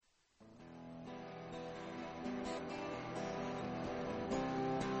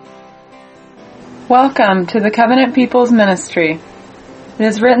Welcome to the Covenant People's Ministry. It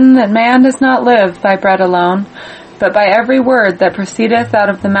is written that man does not live by bread alone, but by every word that proceedeth out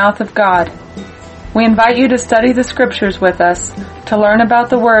of the mouth of God. We invite you to study the Scriptures with us, to learn about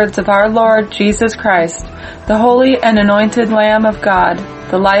the words of our Lord Jesus Christ, the holy and anointed Lamb of God,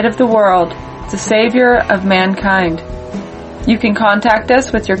 the light of the world, the Savior of mankind. You can contact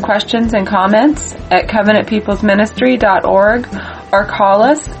us with your questions and comments at covenantpeoplesministry.org or call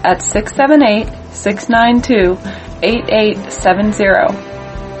us at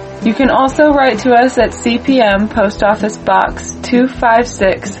 678-692-8870. You can also write to us at CPM Post Office Box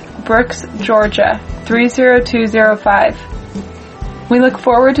 256, Brooks, Georgia 30205. We look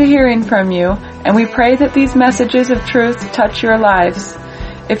forward to hearing from you, and we pray that these messages of truth touch your lives.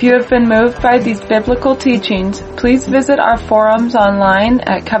 If you have been moved by these biblical teachings, please visit our forums online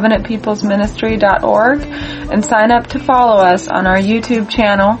at covenantpeoplesministry.org and sign up to follow us on our YouTube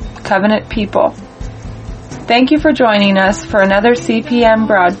channel, Covenant People. Thank you for joining us for another CPM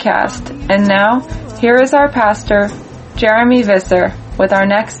broadcast. And now, here is our pastor, Jeremy Visser, with our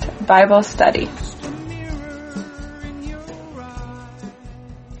next Bible study.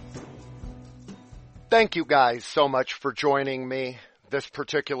 Thank you guys so much for joining me this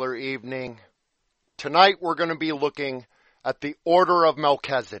particular evening. Tonight we're going to be looking at the order of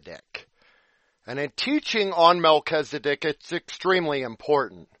Melchizedek. And in teaching on Melchizedek, it's extremely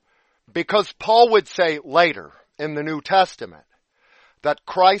important because Paul would say later in the New Testament that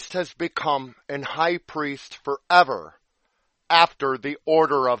Christ has become an high priest forever after the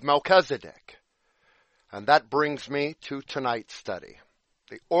order of Melchizedek. And that brings me to tonight's study,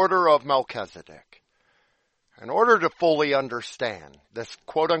 the order of Melchizedek. In order to fully understand this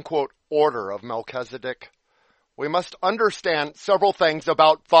quote-unquote order of Melchizedek, we must understand several things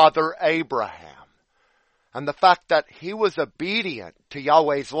about Father Abraham and the fact that he was obedient to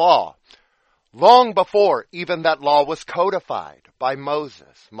Yahweh's law long before even that law was codified by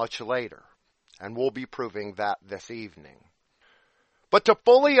Moses much later. And we'll be proving that this evening. But to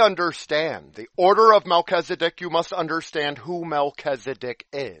fully understand the order of Melchizedek, you must understand who Melchizedek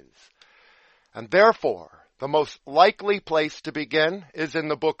is. And therefore, the most likely place to begin is in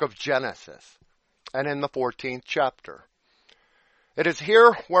the book of Genesis and in the 14th chapter. It is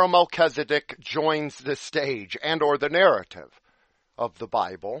here where Melchizedek joins the stage and or the narrative of the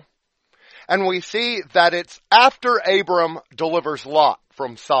Bible. And we see that it's after Abram delivers Lot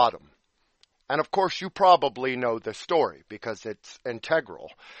from Sodom. And of course you probably know the story because it's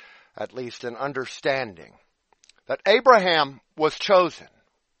integral, at least in understanding, that Abraham was chosen,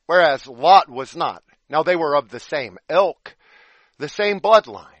 whereas Lot was not. Now they were of the same ilk, the same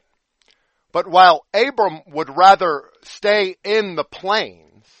bloodline. But while Abram would rather stay in the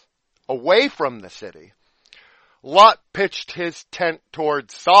plains, away from the city, Lot pitched his tent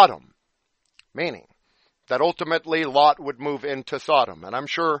towards Sodom, meaning that ultimately Lot would move into Sodom. And I'm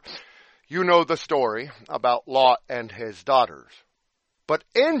sure you know the story about Lot and his daughters. But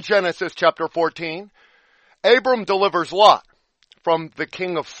in Genesis chapter 14, Abram delivers Lot from the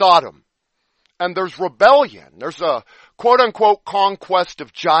king of Sodom. And there's rebellion. There's a quote-unquote conquest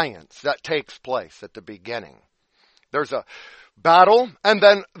of giants that takes place at the beginning. There's a battle, and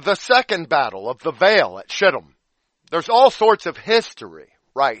then the second battle of the Vale at Shittim. There's all sorts of history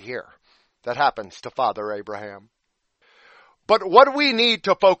right here that happens to Father Abraham. But what we need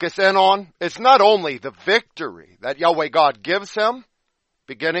to focus in on is not only the victory that Yahweh God gives him,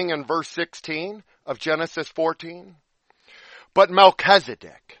 beginning in verse 16 of Genesis 14, but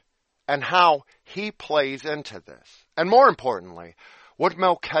Melchizedek, and how he plays into this. And more importantly, what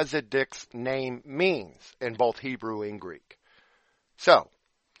Melchizedek's name means in both Hebrew and Greek. So,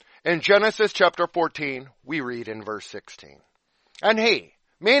 in Genesis chapter 14, we read in verse 16, and he,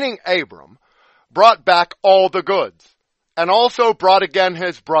 meaning Abram, brought back all the goods, and also brought again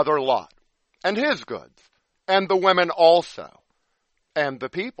his brother Lot, and his goods, and the women also, and the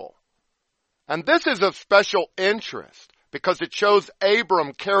people. And this is of special interest, because it shows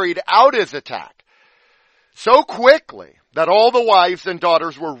Abram carried out his attack so quickly that all the wives and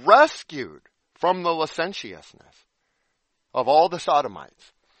daughters were rescued from the licentiousness of all the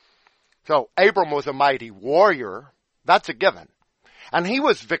Sodomites. So Abram was a mighty warrior, that's a given. And he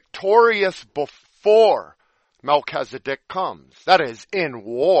was victorious before Melchizedek comes. That is, in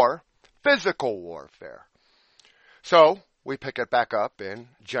war, physical warfare. So we pick it back up in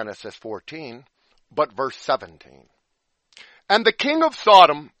Genesis 14, but verse 17. And the king of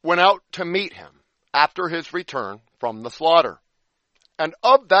Sodom went out to meet him after his return from the slaughter. And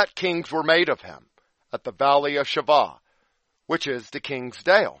of that kings were made of him at the valley of Shavah, which is the king's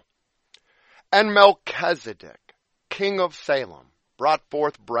dale. And Melchizedek, king of Salem, brought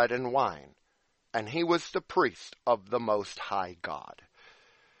forth bread and wine, and he was the priest of the Most High God.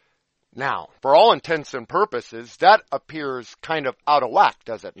 Now, for all intents and purposes, that appears kind of out of whack,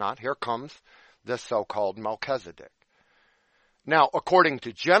 does it not? Here comes this so-called Melchizedek. Now, according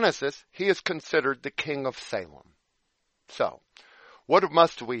to Genesis, he is considered the king of Salem. So, what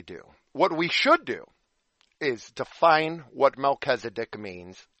must we do? What we should do is define what Melchizedek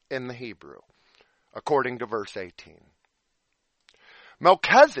means in the Hebrew, according to verse 18.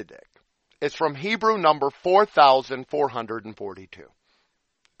 Melchizedek is from Hebrew number 4,442.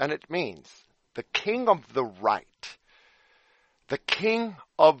 And it means the king of the right. The king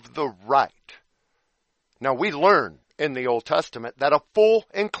of the right. Now we learn in the Old Testament that a fool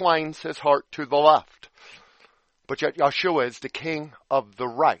inclines his heart to the left. But yet Yeshua is the king of the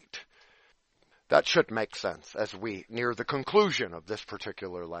right. That should make sense as we near the conclusion of this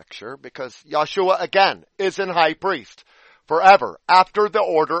particular lecture, because Yeshua again is an high priest forever after the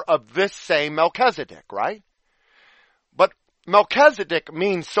order of this same Melchizedek, right? But Melchizedek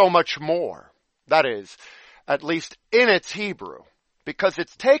means so much more. That is, at least in its Hebrew, because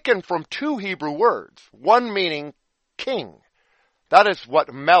it's taken from two Hebrew words, one meaning king. That is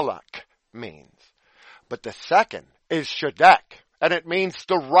what Melech means. But the second is Shedek, and it means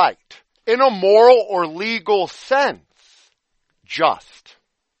the right. In a moral or legal sense, just.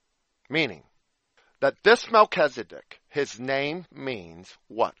 Meaning that this Melchizedek, his name means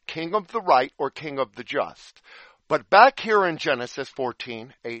what? King of the right or king of the just. But back here in Genesis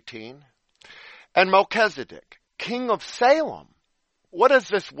 14:18, and Melchizedek, king of Salem. What does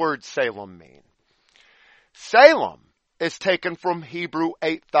this word Salem mean? Salem is taken from Hebrew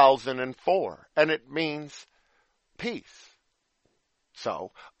 8004, and it means peace.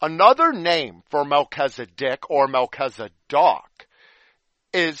 So, another name for Melchizedek or Melchizedek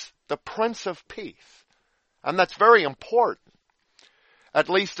is the Prince of Peace. And that's very important, at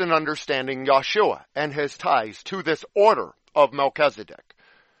least in understanding Yeshua and his ties to this order of Melchizedek.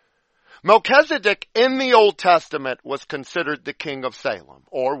 Melchizedek in the Old Testament was considered the king of Salem,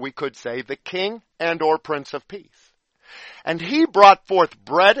 or we could say the king and or Prince of Peace. And he brought forth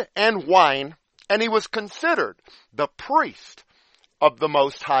bread and wine, and he was considered the priest of the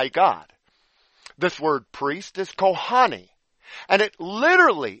Most High God. This word priest is kohani, and it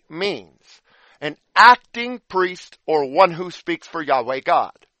literally means an acting priest or one who speaks for Yahweh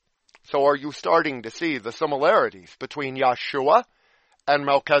God. So are you starting to see the similarities between Yeshua and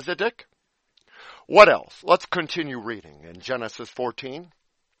Melchizedek? What else? Let's continue reading in Genesis 14,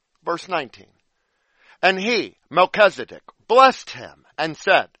 verse 19. And he, Melchizedek, blessed him and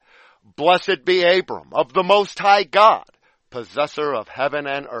said, Blessed be Abram of the Most High God, possessor of heaven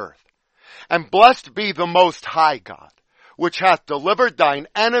and earth. And blessed be the Most High God, which hath delivered thine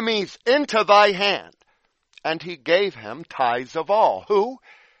enemies into thy hand. And he gave him tithes of all. Who?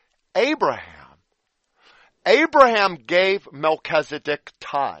 Abraham. Abraham gave Melchizedek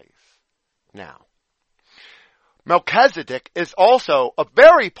tithes. Now, Melchizedek is also a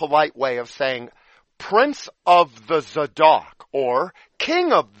very polite way of saying Prince of the Zadok, or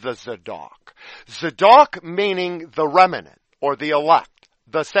King of the Zadok. Zadok meaning the remnant, or the elect,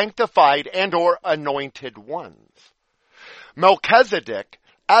 the sanctified and or anointed ones. Melchizedek,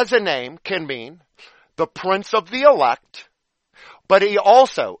 as a name, can mean the Prince of the elect, but he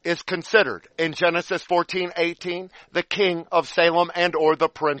also is considered in Genesis 14:18 the King of Salem and or the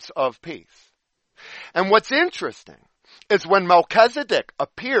Prince of Peace. And what's interesting is when Melchizedek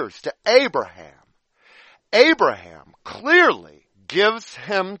appears to Abraham, Abraham clearly gives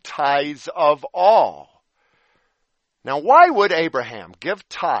him tithes of all. Now, why would Abraham give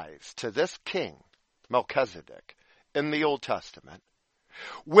tithes to this king, Melchizedek, in the Old Testament,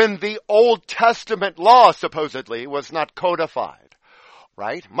 when the Old Testament law supposedly was not codified,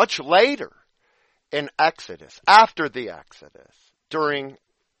 right? Much later in Exodus, after the Exodus, during,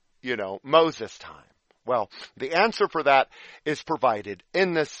 Moses' time. Well, the answer for that is provided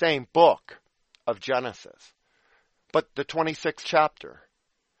in the same book of Genesis, but the 26th chapter.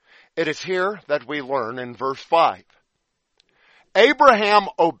 It is here that we learn in verse 5. Abraham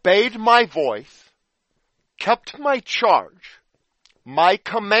obeyed my voice, kept my charge, my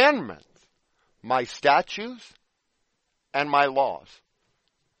commandments, my statutes, and my laws.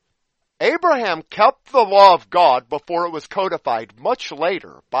 Abraham kept the law of God before it was codified much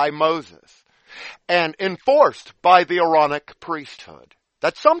later by Moses and enforced by the Aaronic priesthood.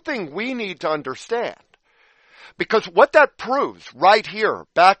 That's something we need to understand. Because what that proves right here,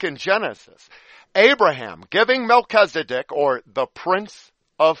 back in Genesis, Abraham giving Melchizedek, or the Prince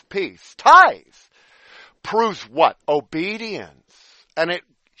of Peace, tithes, proves what? Obedience. And it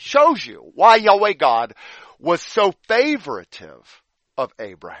shows you why Yahweh God was so favoritive of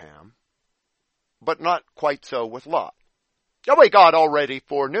Abraham. but not quite so with Lot. Yahweh God already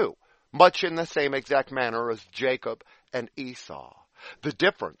foreknew, much in the same exact manner as Jacob and Esau, the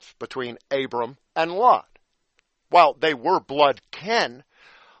difference between Abram and Lot. While they were blood kin,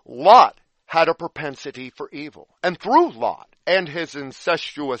 Lot had a propensity for evil. And through Lot and his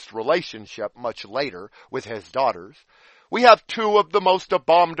incestuous relationship much later with his daughters, we have two of the most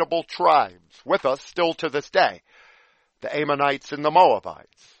abominable tribes with us still to this day, the Ammonites and the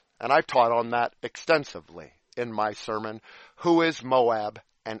Moabites. And I've taught on that extensively in my sermon, Who is Moab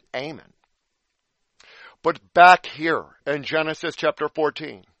and Ammon? But back here in Genesis chapter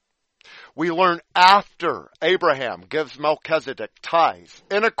 14, we learn after Abraham gives Melchizedek tithes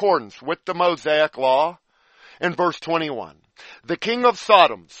in accordance with the Mosaic law, in verse 21, the king of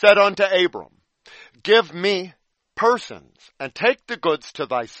Sodom said unto Abram, give me persons, and take the goods to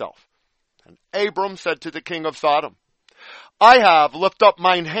thyself. And Abram said to the king of Sodom, I have lifted up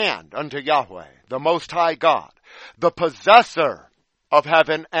mine hand unto Yahweh, the Most High God, the possessor of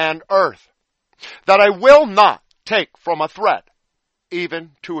heaven and earth, that I will not take from a thread,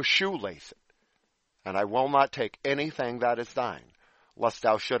 even to a shoelace, and I will not take anything that is thine, lest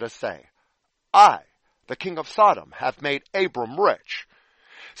thou shouldest say, I, the king of Sodom, have made Abram rich,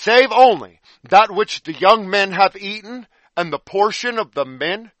 save only that which the young men have eaten, and the portion of the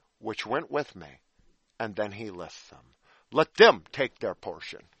men which went with me. And then he lists them. Let them take their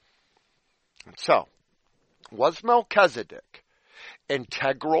portion. And so, was Melchizedek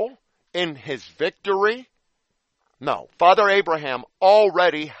integral in his victory? No. Father Abraham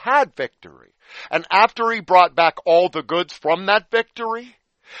already had victory. And after he brought back all the goods from that victory,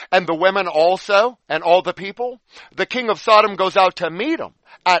 and the women also, and all the people, the king of Sodom goes out to meet him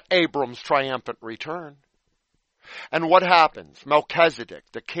at Abram's triumphant return. And what happens? Melchizedek,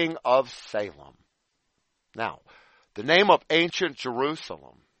 the king of Salem. Now, the name of ancient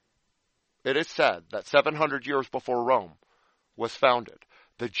Jerusalem, it is said that 700 years before Rome was founded,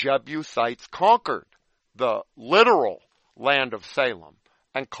 the Jebusites conquered the literal land of Salem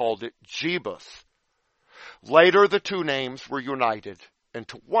and called it Jebus. Later, the two names were united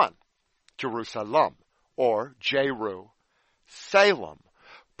into one, Jerusalem, or Jeru, Salem,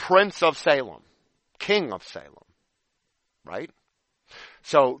 Prince of Salem, King of Salem, right?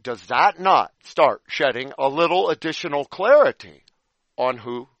 So does that not start shedding a little additional clarity on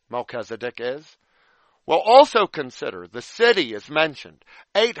who Melchizedek is? Well, also consider the city is mentioned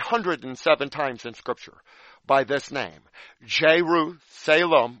 807 times in Scripture by this name,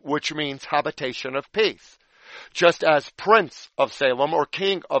 Jerusalem, which means habitation of peace. Just as Prince of Salem or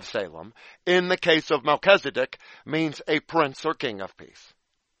King of Salem, in the case of Melchizedek, means a prince or king of peace.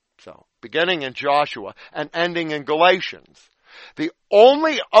 So, beginning in Joshua and ending in Galatians, the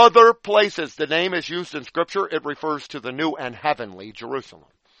only other places the name is used in Scripture, it refers to the new and heavenly Jerusalem.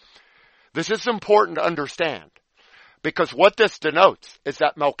 This is important to understand, because what this denotes is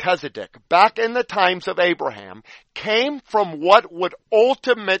that Melchizedek, back in the times of Abraham, came from what would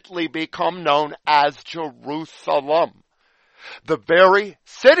ultimately become known as Jerusalem, the very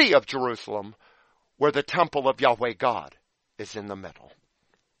city of Jerusalem where the temple of Yahweh God is in the middle.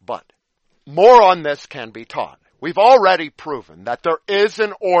 But more on this can be taught. We've already proven that there is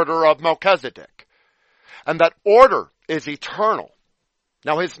an order of Melchizedek, and that order is eternal.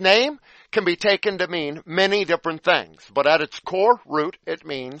 Now, his name can be taken to mean many different things, but at its core root, it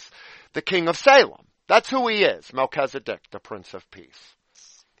means the King of Salem. That's who he is, Melchizedek, the Prince of Peace.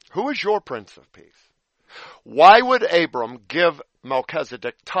 Who is your Prince of Peace? Why would Abram give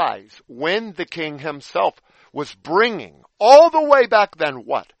Melchizedek tithes when the king himself was bringing all the way back then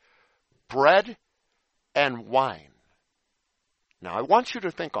what? Bread and wine. Now, I want you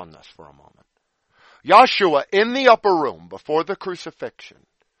to think on this for a moment. Yahshua, in the upper room before the crucifixion,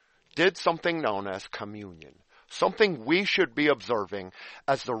 did something known as communion, something we should be observing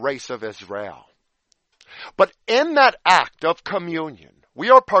as the race of Israel. But in that act of communion,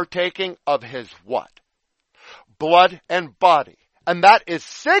 we are partaking of his what? Blood and body. And that is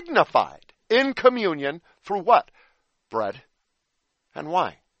signified in communion through what? Bread and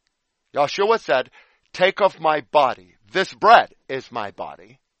wine. Yahshua said, take of my body. This bread is my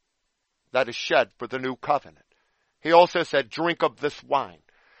body that is shed for the new covenant. He also said, drink of this wine.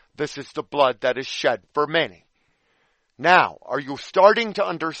 This is the blood that is shed for many. Now, are you starting to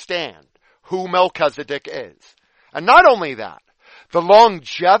understand who Melchizedek is? And not only that, the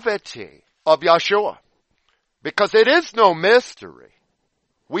longevity of Yahshua. Because it is no mystery.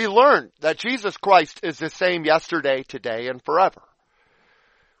 We learned that Jesus Christ is the same yesterday, today, and forever.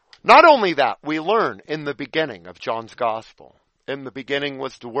 Not only that, we learn in the beginning of John's Gospel. In the beginning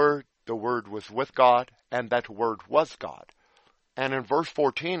was the Word was with God, and that Word was God. And in verse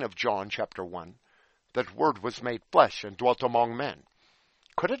 14 of John chapter 1, That Word was made flesh and dwelt among men.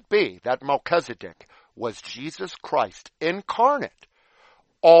 Could it be that Melchizedek was Jesus Christ incarnate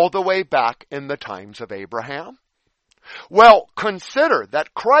all the way back in the times of Abraham? Well, consider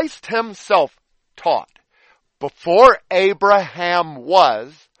that Christ himself taught, before Abraham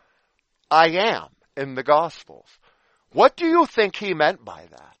was, I am, in the Gospels. What do you think he meant by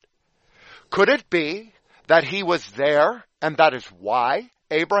that? Could it be that he was there and that is why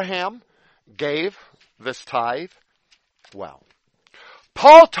Abraham gave this tithe? Well,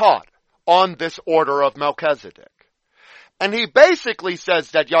 Paul taught on this order of Melchizedek. And he basically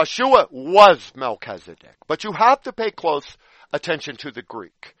says that Yeshua was Melchizedek. But you have to pay close attention to the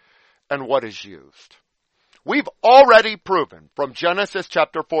Greek and what is used. We've already proven from Genesis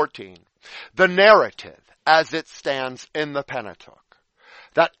chapter 14, the narrative as it stands in the Pentateuch,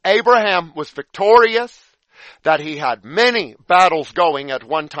 that Abraham was victorious, that he had many battles going at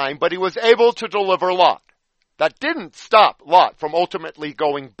one time, but he was able to deliver Lot. That didn't stop Lot from ultimately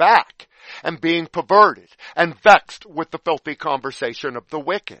going back and being perverted and vexed with the filthy conversation of the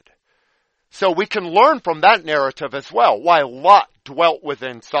wicked. So we can learn from that narrative as well. While Lot dwelt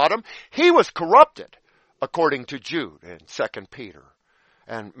within Sodom, he was corrupted, according to Jude in 2 Peter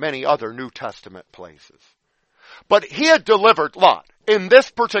and many other New Testament places. But he had delivered Lot in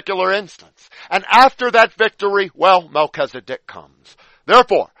this particular instance. And after that victory, well, Melchizedek comes.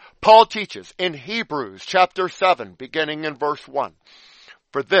 Therefore, Paul teaches in Hebrews chapter 7, beginning in verse 1,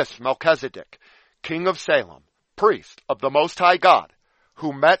 for this Melchizedek, king of Salem, priest of the Most High God,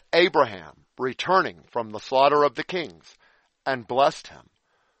 who met Abraham returning from the slaughter of the kings, and blessed him,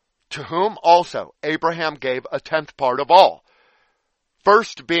 to whom also Abraham gave a tenth part of all,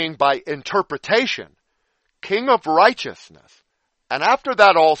 first being by interpretation, king of righteousness, and after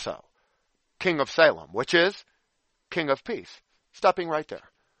that also, king of Salem, which is king of peace. Stopping right there.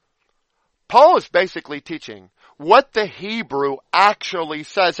 Paul is basically teaching what the Hebrew actually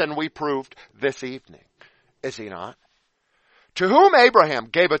says, and we proved this evening. Is he not? To whom Abraham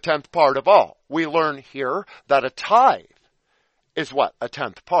gave a tenth part of all. We learn here that a tithe is what? A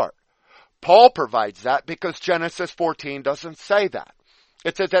tenth part. Paul provides that because Genesis 14 doesn't say that.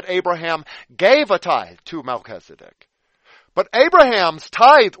 It says that Abraham gave a tithe to Melchizedek. But Abraham's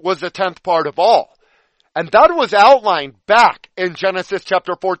tithe was a tenth part of all. And that was outlined back in Genesis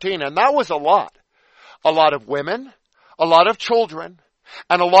chapter 14, and that was a lot. A lot of women, a lot of children,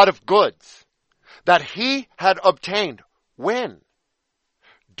 and a lot of goods that he had obtained. When?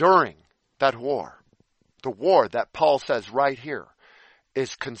 During that war. The war that Paul says right here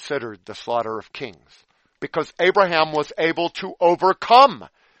is considered the slaughter of kings. Because Abraham was able to overcome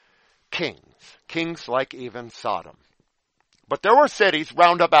kings like even Sodom. But there were cities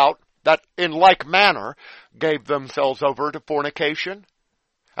round about that in like manner gave themselves over to fornication.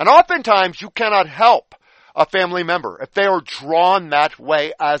 And oftentimes you cannot help a family member if they are drawn that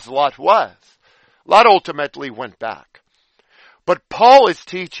way as Lot was. Lot ultimately went back. But Paul is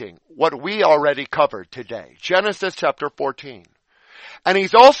teaching what we already covered today, Genesis chapter 14. And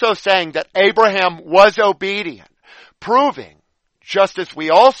he's also saying that Abraham was obedient, proving, just as we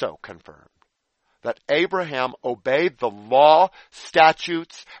also confirmed, that Abraham obeyed the law,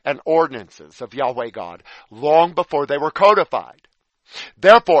 statutes, and ordinances of Yahweh God long before they were codified.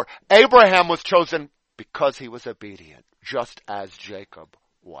 Therefore, Abraham was chosen because he was obedient, just as Jacob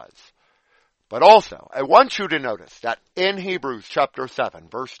was. But also, I want you to notice that in Hebrews chapter 7,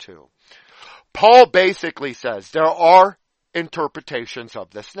 verse 2, Paul basically says there are interpretations of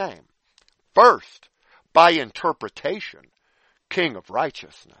this name. First, by interpretation, King of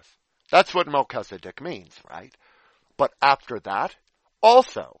Righteousness. That's what Melchizedek means, right? But after that,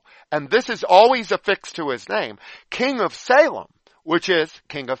 also, and this is always affixed to his name, King of Salem, which is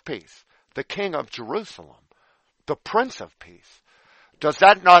King of Peace, the King of Jerusalem, the Prince of Peace. Does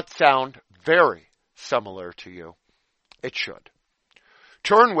that not sound very similar to you? It should.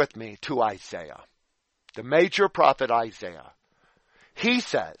 Turn with me to Isaiah, the major prophet Isaiah. He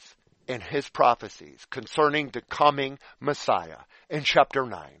says in his prophecies concerning the coming Messiah in chapter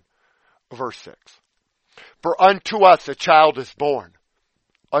 9, verse 6, for unto us a child is born,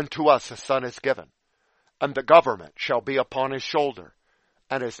 unto us a son is given, and the government shall be upon his shoulder,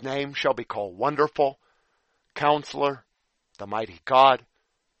 and his name shall be called Wonderful, Counselor, the Mighty God,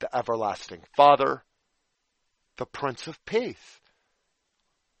 the Everlasting Father, the Prince of Peace.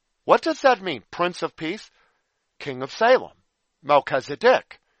 What does that mean, Prince of Peace? King of Salem,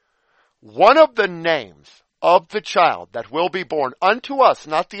 Melchizedek. One of the names of the child that will be born unto us,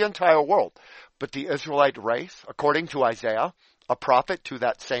 not the entire world, but the Israelite race, according to Isaiah, a prophet to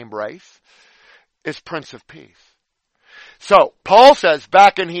that same race, is Prince of Peace. So, Paul says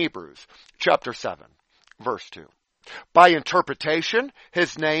back in Hebrews chapter 7, Verse 2. By interpretation,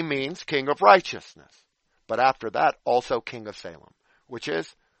 his name means King of Righteousness. But after that, also King of Salem, which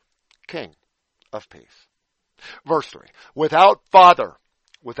is King of Peace. Verse 3. Without father,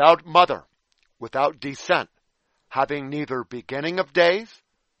 without mother, without descent, having neither beginning of days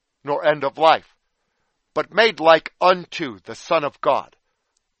nor end of life, but made like unto the Son of God,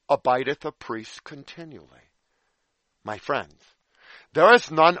 abideth a priest continually. My friends, there is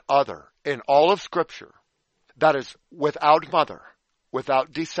none other in all of Scripture that is without mother,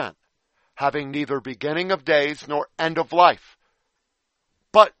 without descent, having neither beginning of days nor end of life,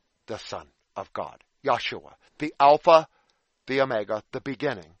 but the Son of God, Yeshua, the Alpha, the Omega, the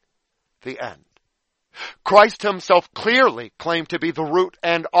beginning, the end. Christ himself clearly claimed to be the root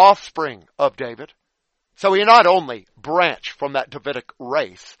and offspring of David. So he not only branched from that Davidic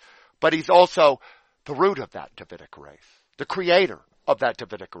race, but he's also the root of that Davidic race, the creator of that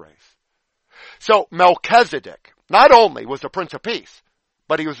Davidic race. So Melchizedek not only was the Prince of Peace,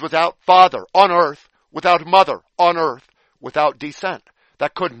 but he was without father on earth, without mother on earth, without descent.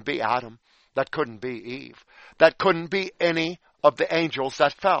 That couldn't be Adam. That couldn't be Eve. That couldn't be any of the angels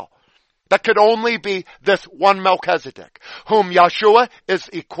that fell. That could only be this one Melchizedek, whom Yeshua is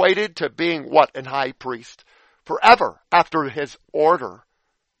equated to being what in high priest forever after his order.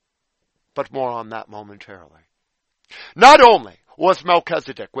 But more on that momentarily. Not only was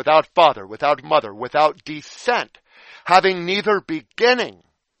Melchizedek without father, without mother, without descent, having neither beginning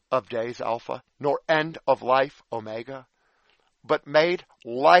of days, Alpha, nor end of life, Omega, but made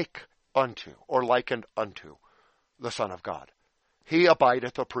like unto, or likened unto, the Son of God. He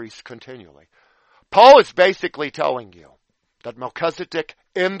abideth a priest continually. Paul is basically telling you that Melchizedek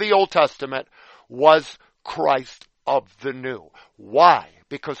in the Old Testament was Christ of the New. Why?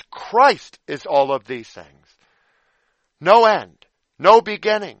 Because Christ is all of these things. No end, no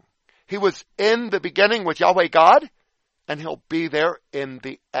beginning. He was in the beginning with Yahweh God, and he'll be there in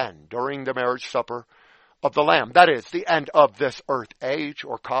the end, during the marriage supper of the Lamb. That is, the end of this earth age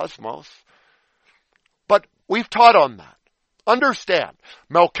or cosmos. But we've taught on that. Understand,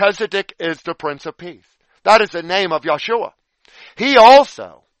 Melchizedek is the Prince of Peace. That is the name of Yeshua. He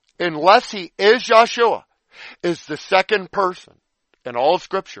also, unless he is Yeshua, is the second person in all of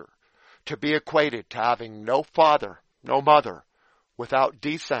Scripture to be equated to having no father, no mother, without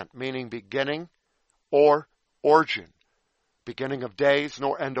descent, meaning beginning or origin, beginning of days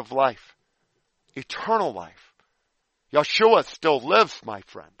nor end of life, eternal life. Yeshua still lives, my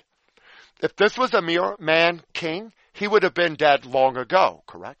friend. If this was a mere man king, he would have been dead long ago,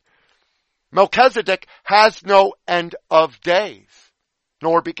 correct? Melchizedek has no end of days,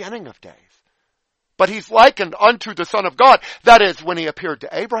 nor beginning of days. But he's likened unto the Son of God. That is, when he appeared to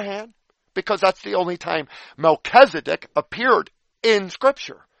Abraham, because that's the only time Melchizedek appeared in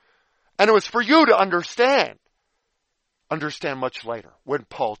Scripture. And it was for you to understand much later, when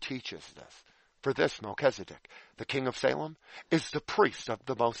Paul teaches this. For this Melchizedek, the king of Salem, is the priest of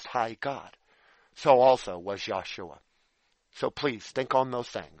the Most High God. So also was Yeshua. So please think on those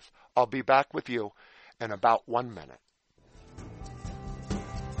things. I'll be back with you in about 1 minute.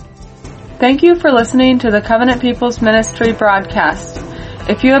 Thank you for listening to the Covenant People's Ministry broadcast.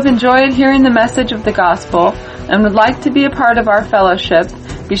 If you have enjoyed hearing the message of the gospel and would like to be a part of our fellowship,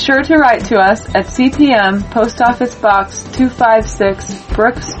 be sure to write to us at CPM Post Office Box 256,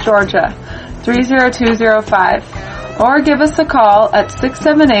 Brooks, Georgia 30205, or give us a call at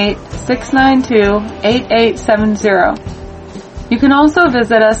 678-692-8870. You can also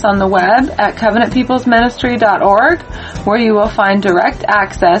visit us on the web at covenantpeoplesministry.org, where you will find direct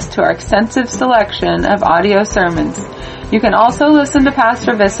access to our extensive selection of audio sermons. You can also listen to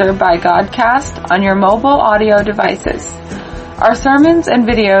Pastor Visser by Godcast on your mobile audio devices. Our sermons and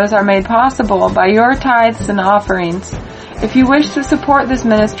videos are made possible by your tithes and offerings. If you wish to support this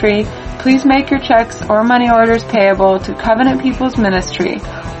ministry, please make your checks or money orders payable to Covenant People's Ministry,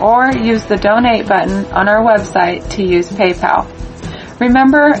 or use the donate button on our website to use PayPal.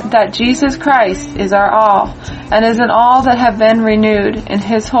 Remember that Jesus Christ is our all, and is in all that have been renewed in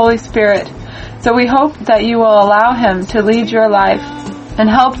His Holy Spirit. So we hope that you will allow Him to lead your life and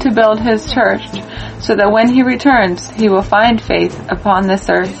help to build His church, so that when He returns, He will find faith upon this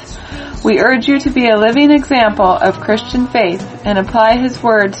earth. We urge you to be a living example of Christian faith and apply His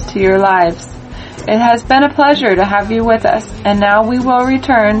words to your lives. It has been a pleasure to have you with us, and now we will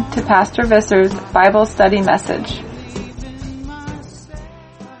return to Pastor Visser's Bible study message.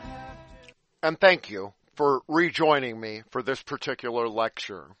 And thank you for rejoining me for this particular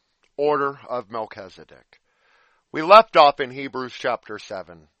lecture, Order of Melchizedek. We left off in Hebrews chapter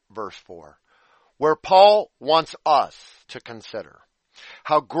 7, verse 4, where Paul wants us to consider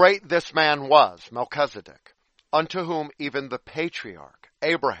how great this man was, Melchizedek, unto whom even the patriarch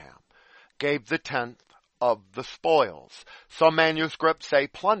Abraham gave the tenth of the spoils. Some manuscripts say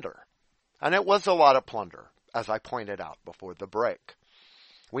plunder, and it was a lot of plunder, as I pointed out before the break.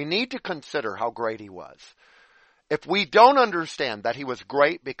 We need to consider how great he was. If we don't understand that he was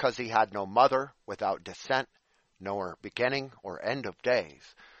great because he had no mother, without descent, nor beginning or end of days,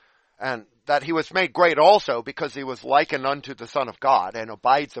 and that he was made great also because he was likened unto the Son of God and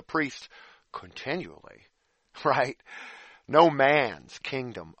abides a priest continually, right? No man's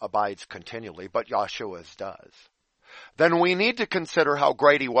kingdom abides continually, but Yahshua's does. Then we need to consider how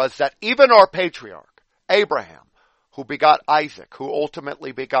great he was that even our patriarch, Abraham, who begot Isaac, who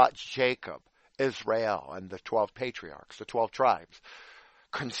ultimately begot Jacob, Israel, and the 12 patriarchs, the 12 tribes,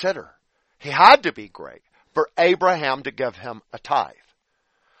 consider, he had to be great for Abraham to give him a tithe.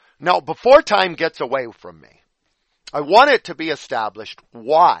 Now, before time gets away from me, I want it to be established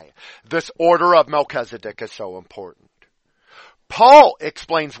why this order of Melchizedek is so important. Paul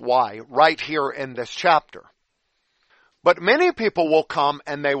explains why right here in this chapter. But many people will come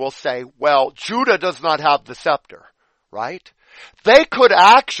and they will say, well, Judah does not have the scepter, right? They could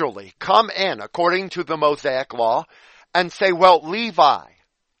actually come in according to the Mosaic law and say, well, Levi,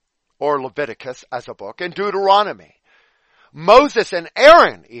 or Leviticus as a book, and Deuteronomy, Moses and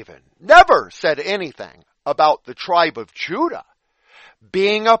Aaron even never said anything about the tribe of Judah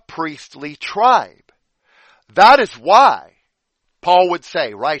being a priestly tribe. That is why Paul would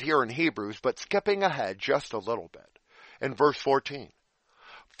say right here in Hebrews, but skipping ahead just a little bit, in verse 14,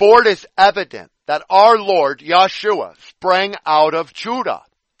 for it is evident that our Lord Yahshua sprang out of Judah,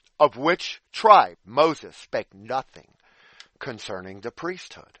 of which tribe Moses spake nothing concerning the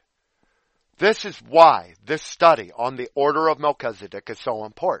priesthood. This is why this study on the order of Melchizedek is so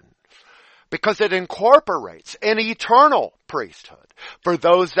important, because it incorporates an eternal priesthood for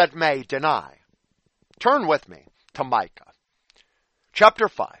those that may deny. Turn with me to Micah. Chapter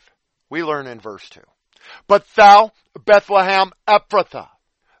 5, we learn in verse 2. But thou, Bethlehem Ephrathah,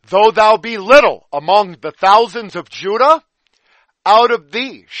 though thou be little among the thousands of Judah, out of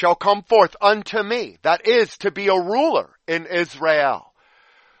thee shall come forth unto me, that is to be a ruler in Israel,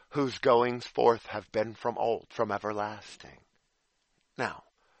 whose goings forth have been from old, from everlasting. Now,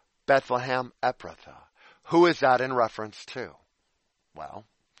 Bethlehem Ephrathah, who is that in reference to? Well,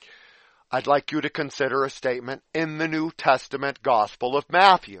 I'd like you to consider a statement in the New Testament Gospel of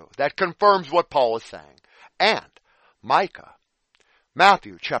Matthew that confirms what Paul is saying. And Micah,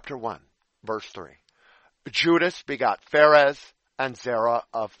 Matthew chapter 1, verse 3. Judas begot Pharez and Zerah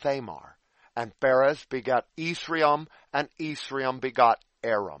of Thamar, and Pharez begot Esrom, and Esrom begot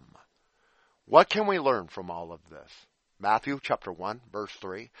Aram. What can we learn from all of this? Matthew chapter 1, verse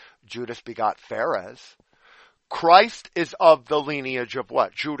 3. Judas begot Pharez. Christ is of the lineage of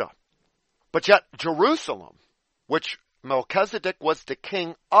what? Judah. But yet Jerusalem, which Melchizedek was the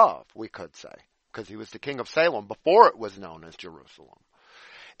king of, we could say, because he was the king of Salem before it was known as Jerusalem,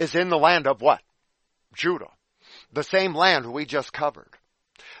 is in the land of what? Judah. The same land we just covered.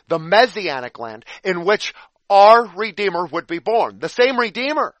 The Messianic land in which our Redeemer would be born. The same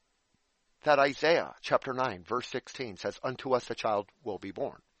Redeemer that Isaiah chapter 9 verse 16 says, unto us a child will be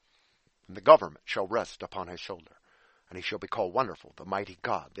born, and the government shall rest upon his shoulder. And he shall be called Wonderful, the Mighty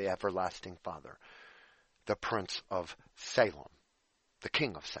God, the Everlasting Father, the Prince of Salem, the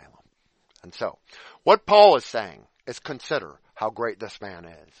King of Salem. And so, what Paul is saying is consider how great this man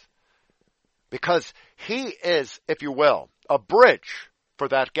is. Because he is, if you will, a bridge for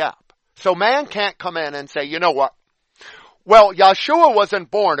that gap. So man can't come in and say, you know what? Well, Yahshua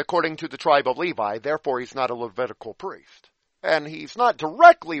wasn't born according to the tribe of Levi, therefore he's not a Levitical priest. And he's not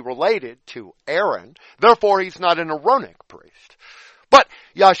directly related to Aaron, therefore he's not an Aaronic priest. But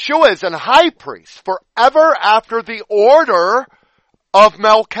Yahshua is an high priest forever after the order of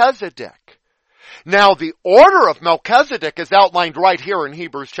Melchizedek. Now the order of Melchizedek is outlined right here in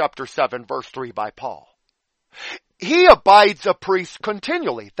Hebrews chapter 7 verse 3 by Paul. He abides a priest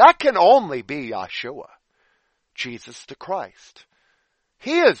continually. That can only be Yahshua, Jesus the Christ.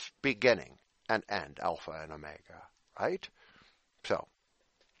 He is beginning and end, Alpha and Omega, right? So,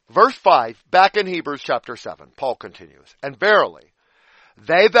 verse 5, back in Hebrews chapter 7, Paul continues, and verily,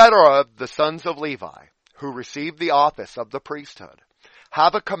 they that are of the sons of Levi, who receive the office of the priesthood,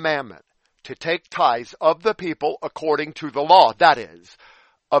 have a commandment to take tithes of the people according to the law, that is,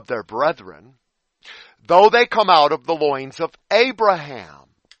 of their brethren, though they come out of the loins of Abraham.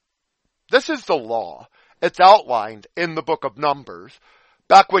 This is the law. It's outlined in the book of Numbers,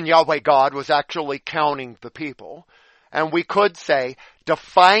 back when Yahweh God was actually counting the people. and we could say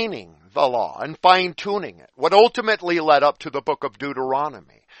defining the law and fine-tuning it, what ultimately led up to the book of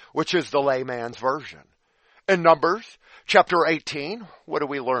Deuteronomy, which is the layman's version. In Numbers chapter 18, what do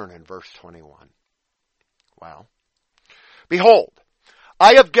we learn in verse 21? Well, behold,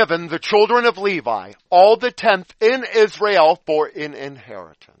 I have given the children of Levi all the tenth in Israel for an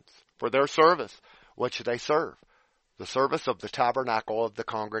inheritance, for their service, which they serve, the service of the tabernacle of the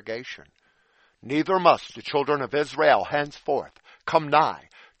congregation. Neither must the children of Israel henceforth come nigh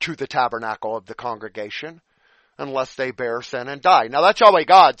to the tabernacle of the congregation, unless they bear sin and die. Now that's Yahweh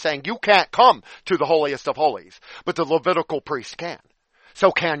God saying you can't come to the holiest of holies, but the Levitical priest can.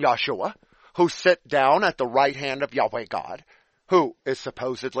 So can Yahshua, who sit down at the right hand of Yahweh God, who is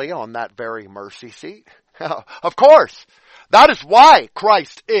supposedly on that very mercy seat. Of course, that is why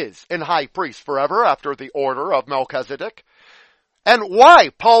Christ is in high priest forever after the order of Melchizedek. And why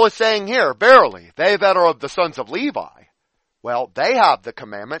Paul is saying here, verily, they that are of the sons of Levi, well, they have the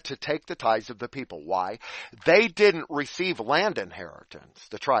commandment to take the tithes of the people. Why? They didn't receive land inheritance,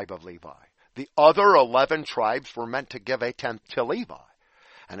 the tribe of Levi. The other 11 tribes were meant to give a tenth to Levi.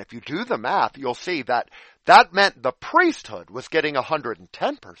 And if you do the math, you'll see that that meant the priesthood was getting 110%.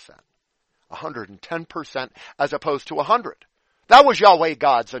 110% as opposed to 100. That was Yahweh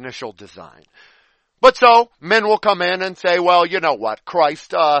God's initial design. But so, men will come in and say, well, you know what,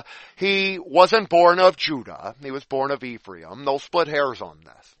 Christ, he wasn't born of Judah, he was born of Ephraim. They'll split hairs on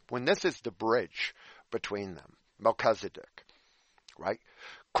this, when this is the bridge between them, Melchizedek, right?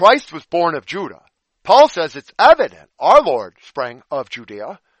 Christ was born of Judah. Paul says it's evident our Lord sprang of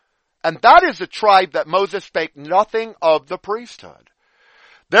Judea, and that is a tribe that Moses spake nothing of the priesthood.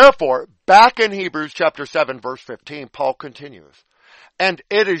 Therefore, back in Hebrews chapter 7, verse 15, Paul continues, and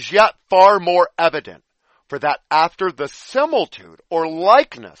it is yet far more evident, for that after the similitude or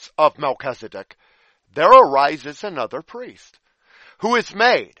likeness of Melchizedek, there arises another priest, who is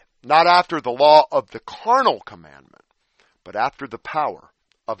made not after the law of the carnal commandment, but after the power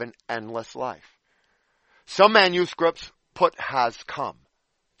of an endless life. Some manuscripts put has come.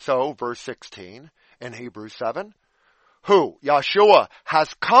 So, verse 16 in Hebrews 7, who, Yahshua,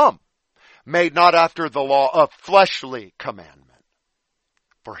 has come, made not after the law of fleshly commandment.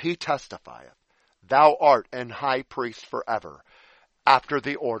 For he testifieth, thou art an high priest forever, after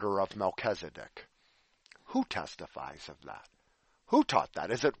the order of Melchizedek. Who testifies of that? Who taught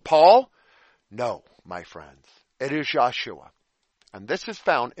that? Is it Paul? No, my friends. It is Yahshua. And this is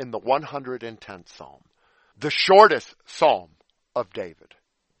found in the 110th Psalm, the shortest Psalm of David.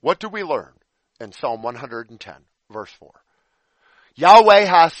 What do we learn in Psalm 110, verse 4? Yahweh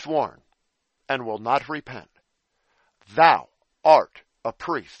hath sworn, and will not repent. Thou art a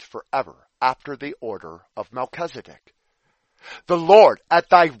priest forever, after the order of Melchizedek. The Lord at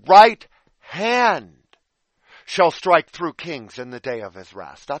thy right hand shall strike through kings in the day of his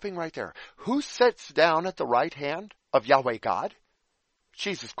wrath. Stopping right there. Who sits down at the right hand of Yahweh God?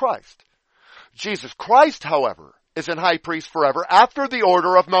 Jesus Christ. Jesus Christ, however, is in high priest forever after the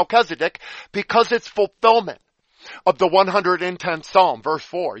order of Melchizedek because it's fulfillment of the 110th Psalm, verse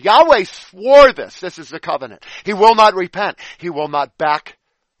 4. Yahweh swore this. This is the covenant. He will not repent. He will not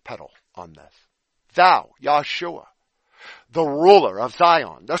backpedal on this. Thou, Yahshua, the ruler of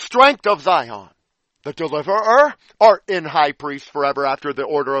Zion, the strength of Zion, the deliverer, art in high priest forever after the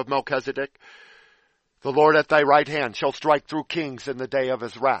order of Melchizedek. The Lord at thy right hand shall strike through kings in the day of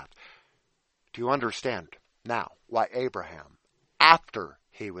his wrath. Do you understand now why Abraham, after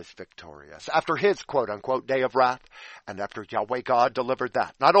he was victorious, after his quote-unquote day of wrath, and after Yahweh God delivered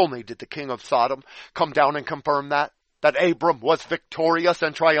that, not only did the king of Sodom come down and confirm that Abram was victorious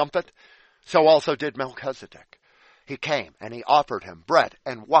and triumphant, so also did Melchizedek. He came and he offered him bread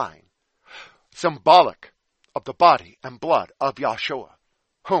and wine, symbolic of the body and blood of Yahshua,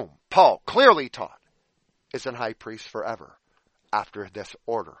 whom Paul clearly taught is in high priest forever after this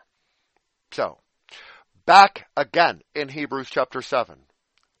order. So, back again in Hebrews chapter 7,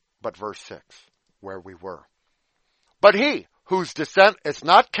 but verse 6, where we were. But he, whose descent is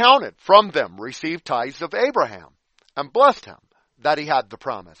not counted from them, received tithes of Abraham, and blessed him that he had the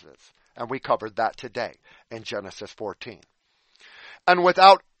promises. And we covered that today in Genesis 14. And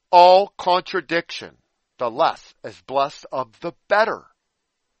without all contradiction, the less is blessed of the better.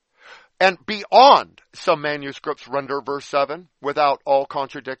 And beyond, some manuscripts render verse 7, without all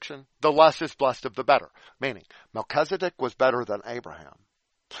contradiction, the less is blessed of the better. Meaning, Melchizedek was better than Abraham.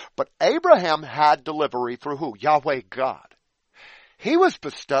 But Abraham had delivery through who? Yahweh God. He was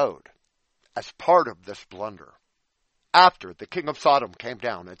bestowed as part of this plunder. After the king of Sodom came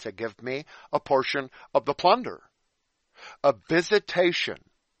down and said, give me a portion of the plunder. A visitation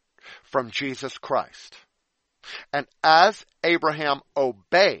from Jesus Christ. And as Abraham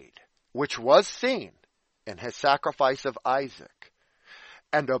obeyed, which was seen in his sacrifice of Isaac,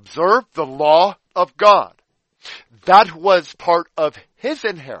 and observed the law of God, that was part of his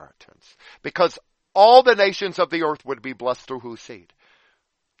inheritance, because all the nations of the earth would be blessed through whose seed?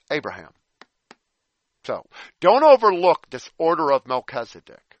 Abraham. So, don't overlook this order of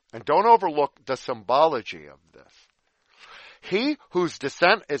Melchizedek, and don't overlook the symbology of this. He whose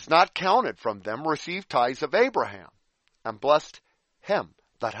descent is not counted from them received tithes of Abraham, and blessed him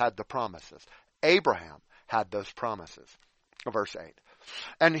that had the promises. Abraham had those promises. Verse 8.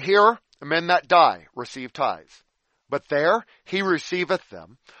 And here men that die receive tithes, but there he receiveth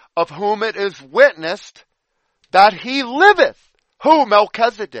them, of whom it is witnessed that he liveth. Who?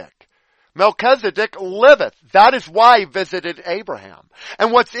 Melchizedek. Melchizedek liveth. That is why he visited Abraham.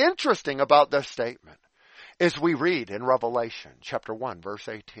 And what's interesting about this statement is we read in Revelation chapter 1 verse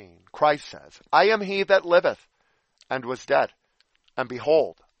 18. Christ says, I am he that liveth and was dead. And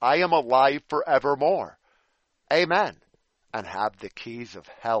behold, I am alive forevermore. Amen. And have the keys of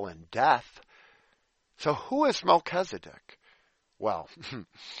hell and death. So who is Melchizedek? Well,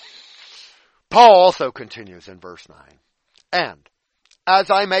 Paul also continues in verse 9. And, as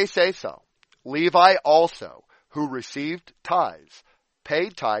I may say so, Levi also, who received tithes,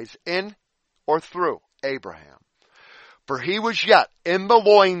 paid tithes in or through Abraham. For he was yet in the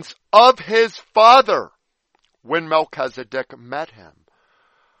loins of his father when Melchizedek met him,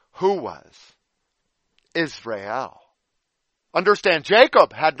 who was Israel. Understand,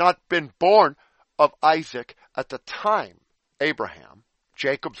 Jacob had not been born of Isaac at the time Abraham,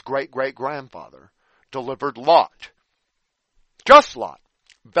 Jacob's great-great-grandfather, delivered Lot. Just Lot,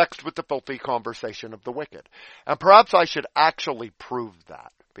 vexed with the filthy conversation of the wicked. And perhaps I should actually prove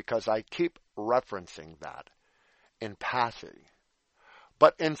that, because I keep referencing that in passing.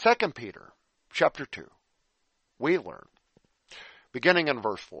 But in 2 Peter chapter 2, we learn, beginning in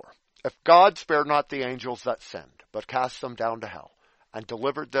verse 4, if God spared not the angels that sinned, but cast them down to hell, and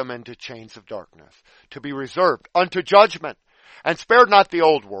delivered them into chains of darkness, to be reserved unto judgment, and spared not the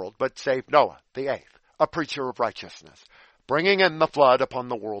old world, but saved Noah, the eighth, a preacher of righteousness, bringing in the flood upon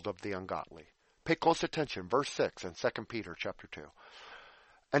the world of the ungodly. Pay close attention, verse 6 in 2 Peter chapter 2.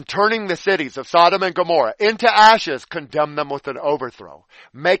 And turning the cities of Sodom and Gomorrah into ashes, condemned them with an overthrow,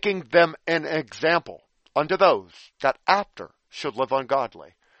 making them an example unto those that after should live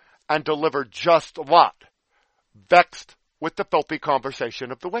ungodly, and delivered just Lot, vexed with the filthy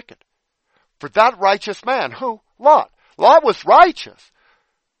conversation of the wicked. For that righteous man, who? Lot. Lot was righteous.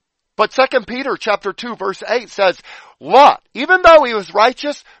 But 2 Peter chapter 2 verse 8 says, Lot, even though he was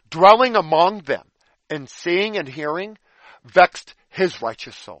righteous, dwelling among them, and seeing and hearing, vexed his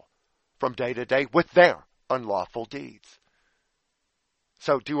righteous soul from day to day with their unlawful deeds.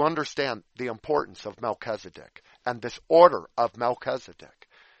 So do you understand the importance of Melchizedek and this order of Melchizedek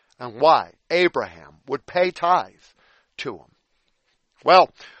and why Abraham would pay tithes to him? Well,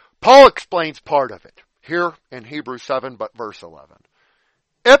 Paul explains part of it here in Hebrews 7, but verse 11.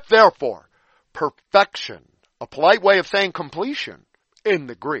 If therefore perfection, a polite way of saying completion in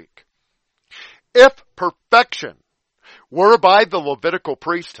the Greek, if perfection were by the Levitical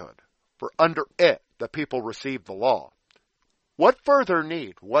priesthood, for under it the people received the law, what further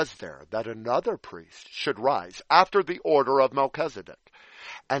need was there that another priest should rise after the order of Melchizedek,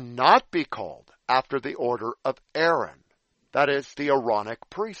 and not be called after the order of Aaron, that is, the Aaronic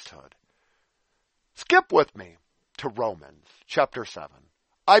priesthood? Skip with me to Romans chapter 7.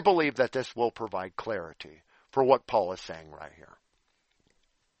 I believe that this will provide clarity for what Paul is saying right here.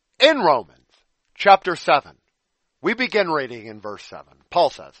 In Romans chapter 7, we begin reading in verse 7.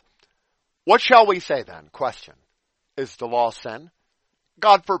 Paul says, what shall we say then? Question. Is the law sin?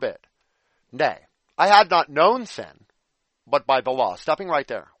 God forbid. Nay, I had not known sin, but by the law. Stopping right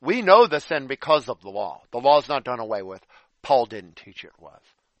there. We know the sin because of the law. The law is not done away with. Paul didn't teach it was.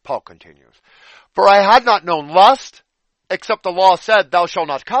 Paul continues. For I had not known lust, except the law said, thou shalt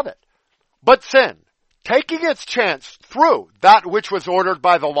not covet. But sin, taking its chance through that which was ordered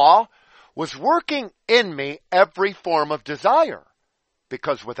by the law, was working in me every form of desire.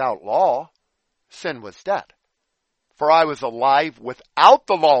 Because without law, sin was dead. For I was alive without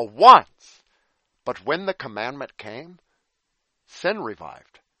the law once, but when the commandment came, sin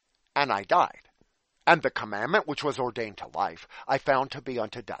revived, and I died. And the commandment which was ordained to life, I found to be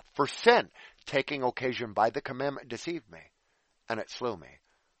unto death. For sin, taking occasion by the commandment, deceived me, and it slew me.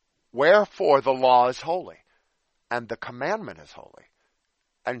 Wherefore the law is holy, and the commandment is holy,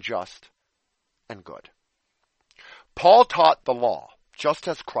 and just, and good. Paul taught the law, just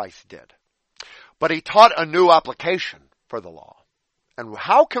as Christ did. But he taught a new application for the law. And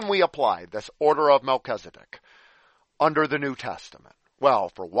how can we apply this order of Melchizedek under the New Testament? Well,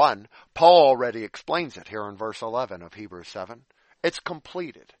 for one, Paul already explains it here in verse 11 of Hebrews 7. It's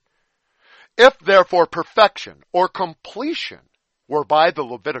completed. If therefore perfection or completion were by the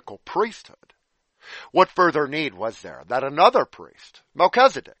Levitical priesthood, what further need was there that another priest,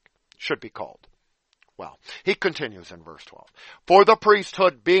 Melchizedek, should be called? Well, he continues in verse 12. For the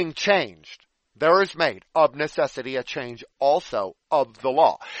priesthood being changed, there is made of necessity a change also of the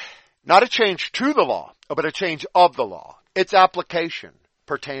law. Not a change to the law, but a change of the law. Its application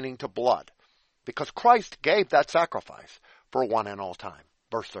pertaining to blood. Because Christ gave that sacrifice for one and all time.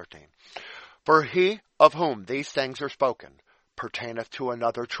 Verse 13. For he of whom these things are spoken pertaineth to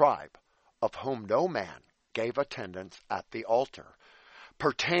another tribe, of whom no man gave attendance at the altar.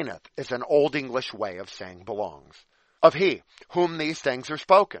 Pertaineth is an old English way of saying belongs. Of he whom these things are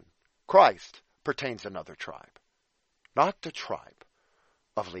spoken, Christ, pertains another tribe. Not the tribe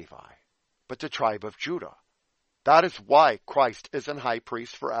of Levi, but the tribe of Judah. That is why Christ is an high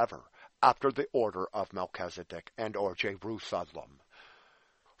priest forever, after the order of Melchizedek and or Jerusalem.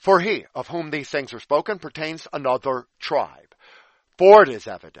 For he of whom these things are spoken pertains another tribe. For it is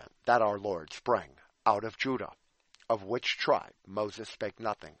evident that our Lord sprang out of Judah, of which tribe Moses spake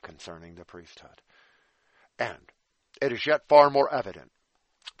nothing concerning the priesthood. And it is yet far more evident,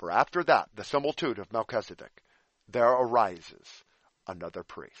 for after that, the similitude of Melchizedek, there arises another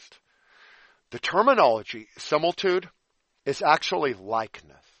priest. The terminology similitude is actually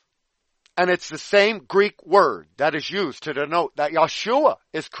likeness. And it's the same Greek word that is used to denote that Yeshua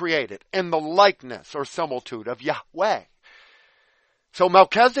is created in the likeness or similitude of Yahweh. So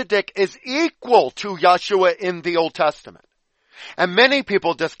Melchizedek is equal to Yeshua in the Old Testament. And many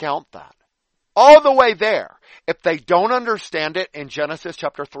people discount that. All the way there. If they don't understand it in Genesis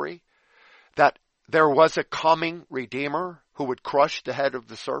chapter 3, that there was a coming Redeemer who would crush the head of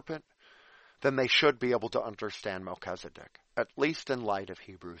the serpent, then they should be able to understand Melchizedek, at least in light of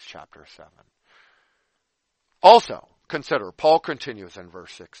Hebrews chapter 7. Also, consider, Paul continues in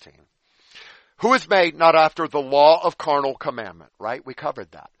verse 16. Who is made not after the law of carnal commandment, right? We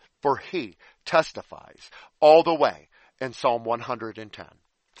covered that. For he testifies all the way in Psalm 110.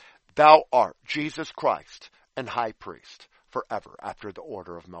 Thou art Jesus Christ and high priest forever after the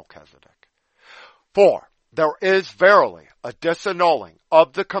order of Melchizedek. For there is verily a disannulling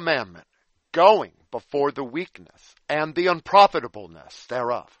of the commandment going before the weakness and the unprofitableness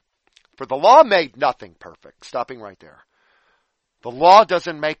thereof. For the law made nothing perfect. Stopping right there. The law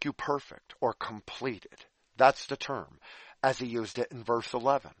doesn't make you perfect or completed. That's the term, as he used it in verse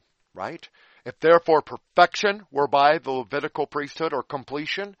 11, right? If therefore perfection were by the Levitical priesthood or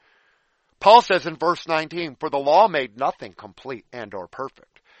completion, Paul says in verse 19, for the law made nothing complete and or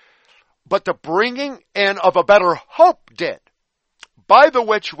perfect. But the bringing in of a better hope did, by the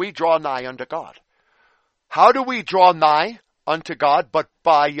which we draw nigh unto God. How do we draw nigh unto God? But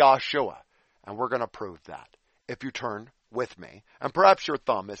by Yeshua. And we're going to prove that if you turn with me. And perhaps your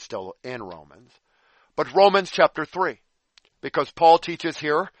thumb is still in Romans. But Romans chapter 3. Because Paul teaches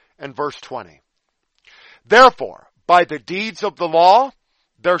here in verse 20. Therefore, by the deeds of the law,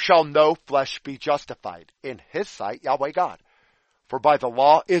 there shall no flesh be justified in his sight, Yahweh God. For by the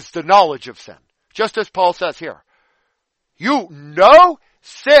law is the knowledge of sin. Just as Paul says here. You know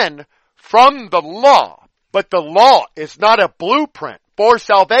sin from the law, but the law is not a blueprint for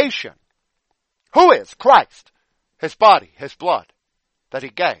salvation. Who is Christ? His body, his blood, that he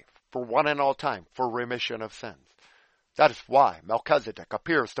gave for one and all time for remission of sins. That is why Melchizedek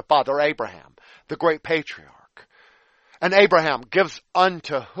appears to Father Abraham, the great patriarch. And Abraham gives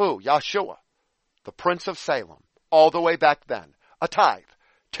unto who? Yeshua, the Prince of Salem, all the way back then, a tithe,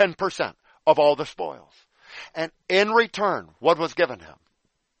 10% of all the spoils. And in return, what was given him?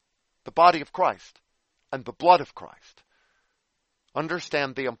 The body of Christ and the blood of Christ.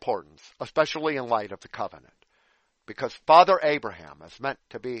 Understand the importance, especially in light of the covenant. Because Father Abraham is meant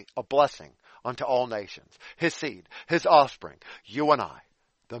to be a blessing unto all nations. His seed, his offspring, you and I,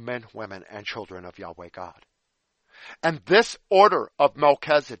 the men, women, and children of Yahweh God. And this order of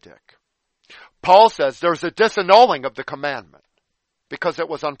Melchizedek, Paul says there's a disannulling of the commandment because it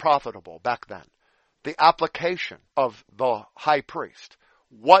was unprofitable back then. The application of the high priest,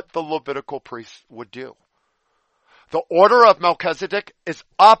 what the Levitical priest would do. The order of Melchizedek is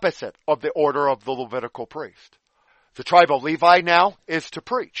opposite of the order of the Levitical priest. The tribe of Levi now is to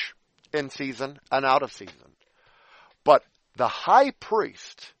preach in season and out of season. But the high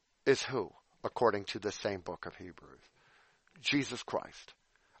priest is who? According to the same book of Hebrews. Jesus Christ.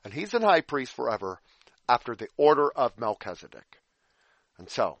 And he's an high priest forever after the order of Melchizedek. And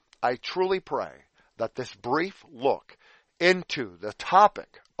so, I truly pray that this brief look into the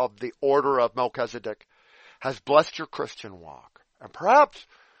topic of the order of Melchizedek has blessed your Christian walk and perhaps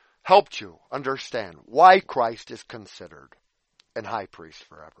helped you understand why Christ is considered an high priest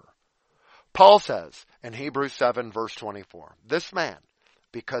forever. Paul says in Hebrews 7 verse 24, this man,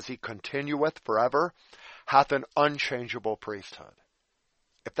 because he continueth forever, hath an unchangeable priesthood.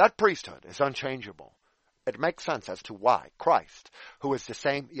 If that priesthood is unchangeable, it makes sense as to why Christ, who is the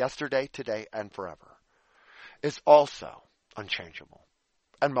same yesterday, today, and forever, is also unchangeable,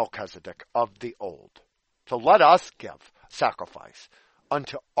 and Melchizedek of the old. So let us give sacrifice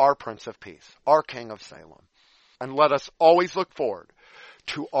unto our Prince of Peace, our King of Salem, and let us always look forward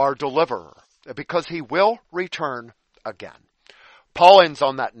to our deliverer, because he will return again. Paul ends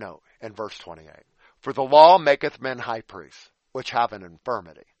on that note in verse 28. For the law maketh men high priests, which have an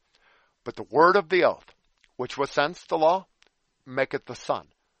infirmity. But the word of the oath, which was since the law, maketh the Son,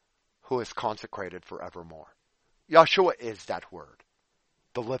 who is consecrated forevermore. Yeshua is that word,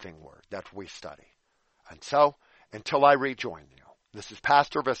 the living word that we study. And so, until I rejoin you, this is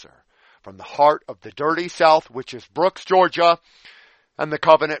Pastor Visser from the heart of the dirty South, which is Brooks, Georgia, and the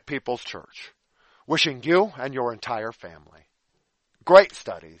Covenant People's Church, wishing you and your entire family great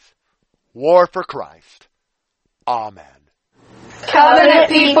studies, war for Christ. Amen. Covenant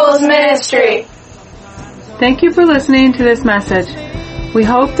People's Ministry. Thank you for listening to this message. We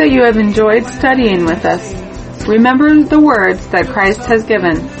hope that you have enjoyed studying with us. Remember the words that Christ has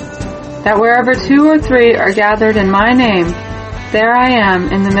given, that wherever 2 or 3 are gathered in my name, there I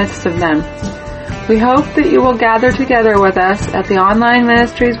am in the midst of them. We hope that you will gather together with us at the online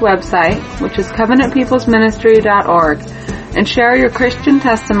ministry's website, which is covenantpeoplesministry.org, and share your Christian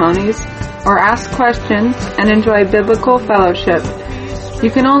testimonies or ask questions and enjoy biblical fellowship. You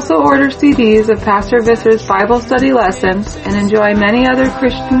can also order CDs of Pastor Visser's Bible study lessons and enjoy many other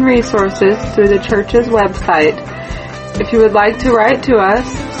Christian resources through the church's website. If you would like to write to us,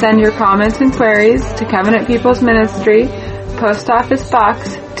 send your comments and queries to Covenant People's Ministry, Post Office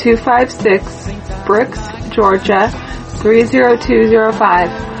Box 256, Brooks, Georgia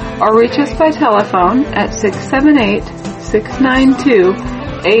 30205, or reach us by telephone at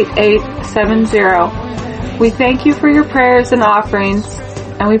 678-692-8870. We thank you for your prayers and offerings,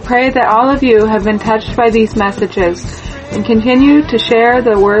 and we pray that all of you have been touched by these messages and continue to share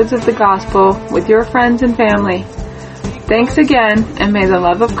the words of the gospel with your friends and family. Thanks again, and may the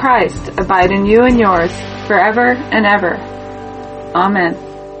love of Christ abide in you and yours forever and ever. Amen.